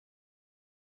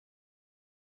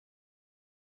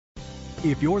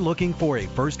If you're looking for a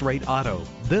first-rate auto,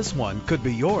 this one could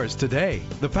be yours today.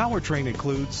 The powertrain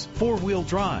includes four-wheel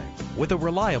drive with a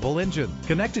reliable engine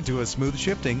connected to a smooth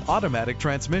shifting automatic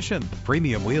transmission.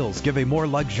 Premium wheels give a more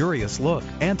luxurious look.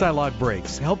 Anti-lock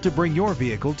brakes help to bring your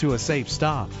vehicle to a safe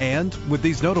stop. And with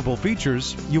these notable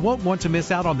features, you won't want to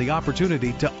miss out on the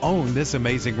opportunity to own this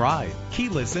amazing ride.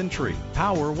 Keyless entry,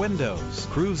 power windows,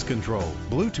 cruise control,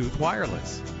 Bluetooth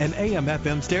wireless, an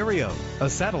AM/FM stereo, a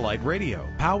satellite radio,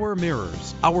 power mirrors.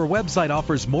 Our website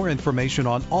offers more information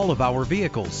on all of our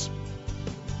vehicles.